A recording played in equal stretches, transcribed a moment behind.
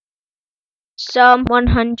Psalm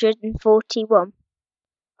 141.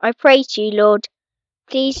 I pray to you, Lord.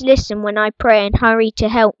 Please listen when I pray and hurry to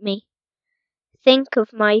help me. Think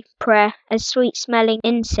of my prayer as sweet-smelling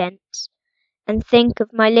incense, and think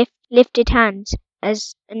of my lifted hands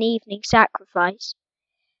as an evening sacrifice.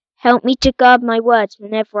 Help me to guard my words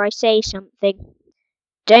whenever I say something.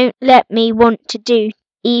 Don't let me want to do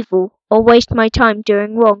evil or waste my time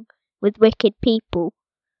doing wrong with wicked people.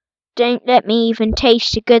 Don't let me even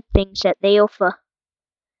taste the good things that they offer.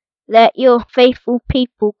 Let your faithful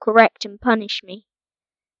people correct and punish me.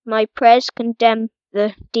 My prayers condemn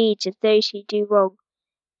the deeds of those who do wrong,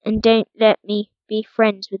 and don't let me be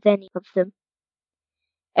friends with any of them.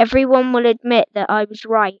 Everyone will admit that I was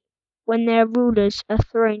right when their rulers are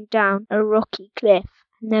thrown down a rocky cliff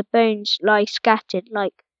and their bones lie scattered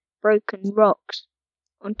like broken rocks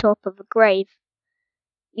on top of a grave.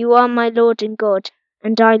 You are my Lord and God,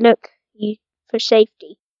 and I look you for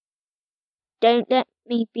safety. Don't let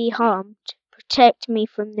me be harmed. Protect me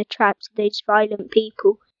from the traps of those violent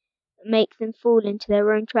people, and make them fall into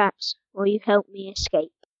their own traps, while you help me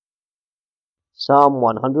escape. Psalm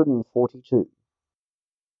 142.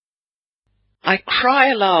 I cry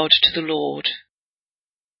aloud to the Lord.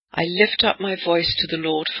 I lift up my voice to the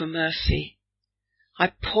Lord for mercy.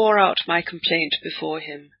 I pour out my complaint before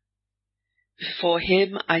him. Before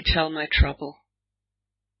him I tell my trouble.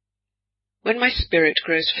 When my spirit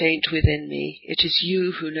grows faint within me, it is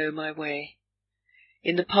you who know my way.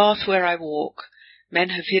 In the path where I walk, men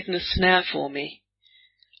have hidden a snare for me.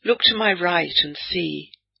 Look to my right and see.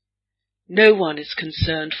 No one is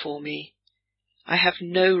concerned for me. I have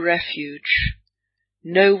no refuge.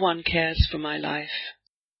 No one cares for my life.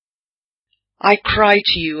 I cry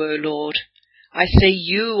to you, O Lord. I say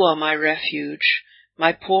you are my refuge,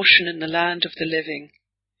 my portion in the land of the living.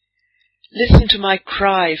 Listen to my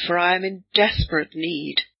cry, for I am in desperate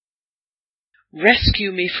need. Rescue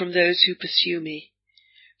me from those who pursue me,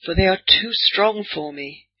 for they are too strong for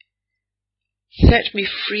me. Set me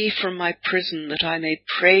free from my prison, that I may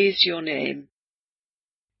praise your name.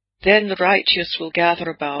 Then the righteous will gather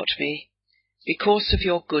about me, because of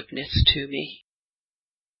your goodness to me.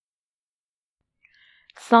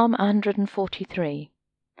 Psalm 143.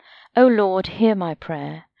 O Lord, hear my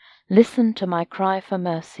prayer. Listen to my cry for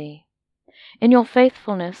mercy. In your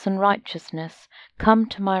faithfulness and righteousness, come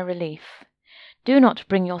to my relief. Do not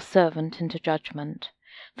bring your servant into judgment,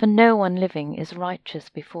 for no one living is righteous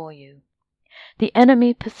before you. The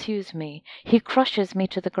enemy pursues me, he crushes me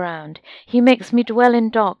to the ground, he makes me dwell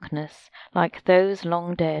in darkness, like those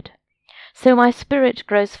long dead. So my spirit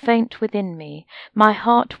grows faint within me, my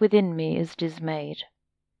heart within me is dismayed.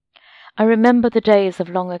 I remember the days of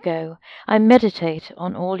long ago, I meditate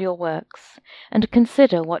on all your works, and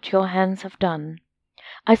consider what your hands have done.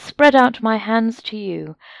 I spread out my hands to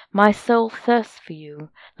you, my soul thirsts for you,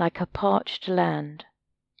 like a parched land.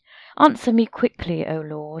 Answer me quickly, O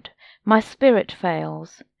Lord, my spirit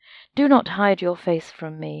fails. Do not hide your face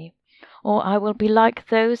from me, or I will be like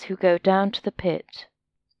those who go down to the pit.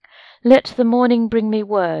 Let the morning bring me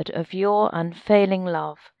word of your unfailing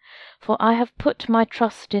love, for I have put my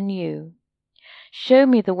trust in you. Show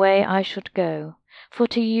me the way I should go, for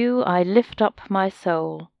to you I lift up my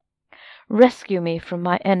soul. Rescue me from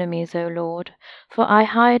my enemies, O Lord, for I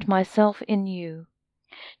hide myself in you.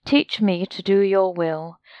 Teach me to do your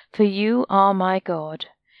will, for you are my God.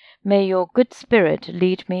 May your good spirit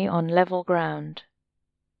lead me on level ground.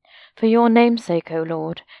 For your name's sake, O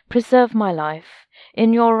Lord, preserve my life.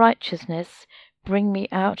 In your righteousness, bring me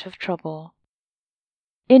out of trouble.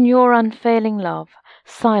 In your unfailing love,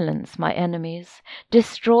 silence my enemies,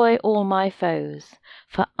 destroy all my foes,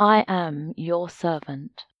 for I am your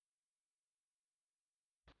servant.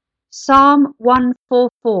 Psalm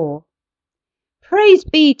 144. Praise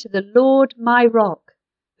be to the Lord my rock,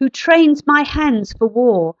 who trains my hands for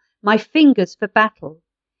war, my fingers for battle.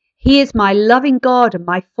 He is my loving God and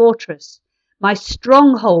my fortress, my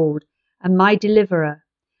stronghold and my deliverer,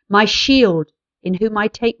 my shield in whom I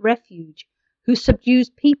take refuge, who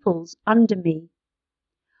subdues peoples under me.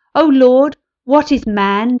 O Lord, what is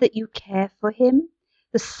man that you care for him?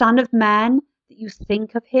 The Son of Man that you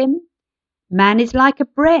think of him? Man is like a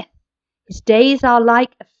breath. His days are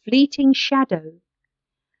like a fleeting shadow.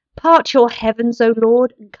 Part your heavens, O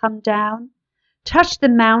Lord, and come down. Touch the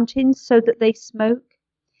mountains so that they smoke.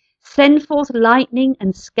 Send forth lightning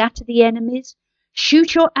and scatter the enemies.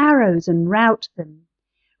 Shoot your arrows and rout them.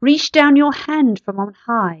 Reach down your hand from on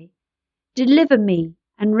high. Deliver me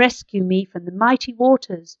and rescue me from the mighty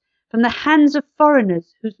waters, from the hands of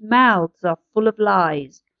foreigners whose mouths are full of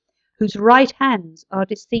lies, whose right hands are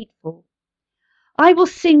deceitful. I will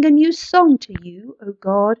sing a new song to you, O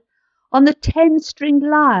God. On the 10-stringed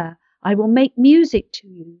lyre I will make music to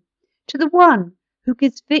you, to the one who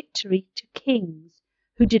gives victory to kings,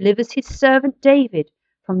 who delivers his servant David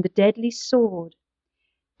from the deadly sword.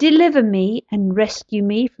 Deliver me and rescue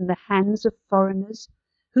me from the hands of foreigners,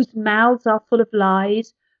 whose mouths are full of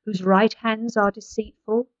lies, whose right hands are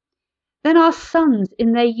deceitful. Then our sons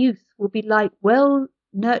in their youth will be like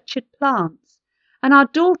well-nurtured plants, and our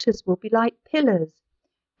daughters will be like pillars,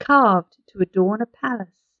 carved to adorn a palace.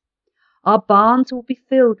 Our barns will be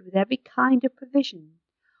filled with every kind of provision.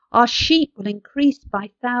 Our sheep will increase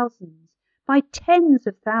by thousands, by tens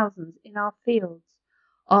of thousands in our fields.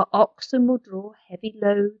 Our oxen will draw heavy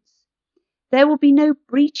loads. There will be no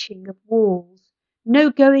breaching of walls,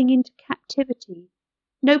 no going into captivity,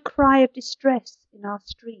 no cry of distress in our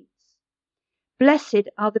streets. Blessed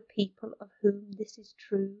are the people of whom this is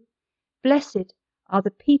true. Blessed are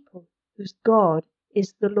the people whose God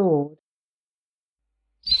is the Lord.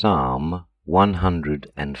 Psalm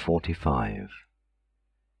 145.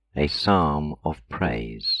 A psalm of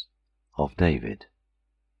praise of David.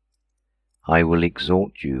 I will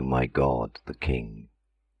exalt you, my God, the King.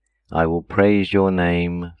 I will praise your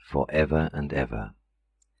name for ever and ever.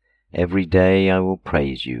 Every day I will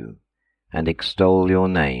praise you and extol your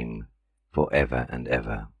name for ever and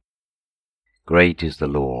ever. Great is the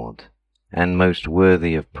Lord, and most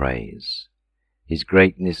worthy of praise. His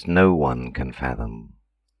greatness no one can fathom.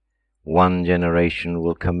 One generation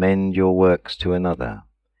will commend your works to another,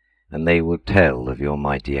 and they will tell of your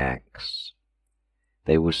mighty acts.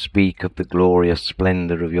 They will speak of the glorious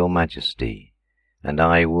splendor of your majesty, and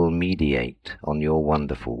I will meditate on your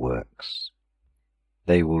wonderful works.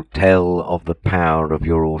 They will tell of the power of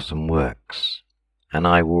your awesome works, and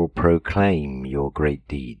I will proclaim your great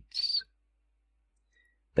deeds.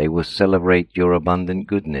 They will celebrate your abundant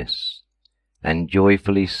goodness, and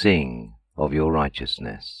joyfully sing of your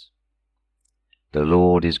righteousness. The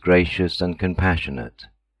Lord is gracious and compassionate,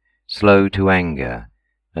 slow to anger,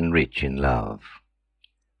 and rich in love.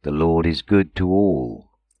 The Lord is good to all.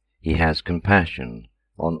 He has compassion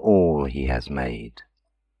on all he has made.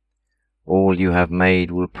 All you have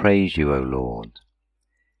made will praise you, O Lord.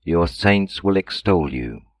 Your saints will extol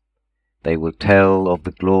you. They will tell of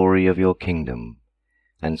the glory of your kingdom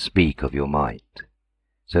and speak of your might,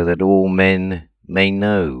 so that all men may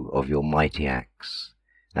know of your mighty acts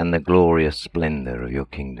and the glorious splendor of your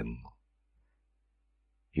kingdom.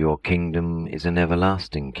 Your kingdom is an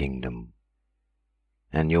everlasting kingdom,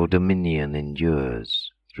 and your dominion endures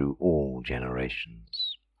through all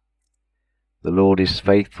generations. The Lord is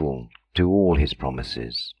faithful to all his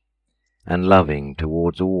promises, and loving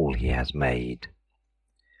towards all he has made.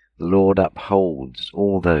 The Lord upholds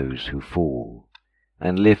all those who fall,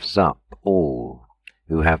 and lifts up all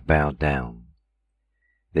who have bowed down.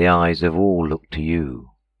 The eyes of all look to you,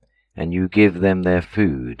 and you give them their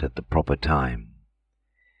food at the proper time.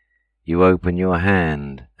 You open your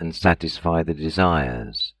hand and satisfy the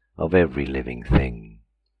desires of every living thing.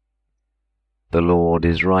 The Lord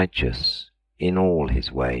is righteous in all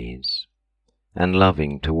his ways, and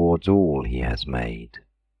loving towards all he has made.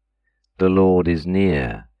 The Lord is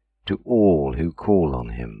near to all who call on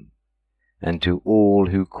him, and to all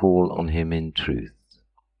who call on him in truth.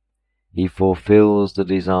 He fulfills the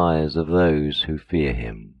desires of those who fear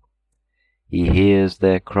him. He hears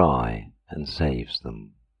their cry and saves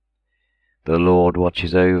them. The Lord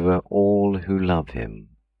watches over all who love him,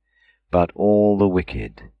 but all the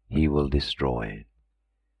wicked he will destroy.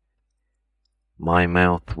 My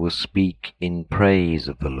mouth will speak in praise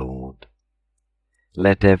of the Lord.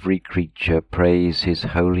 Let every creature praise his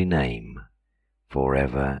holy name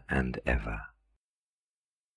forever and ever.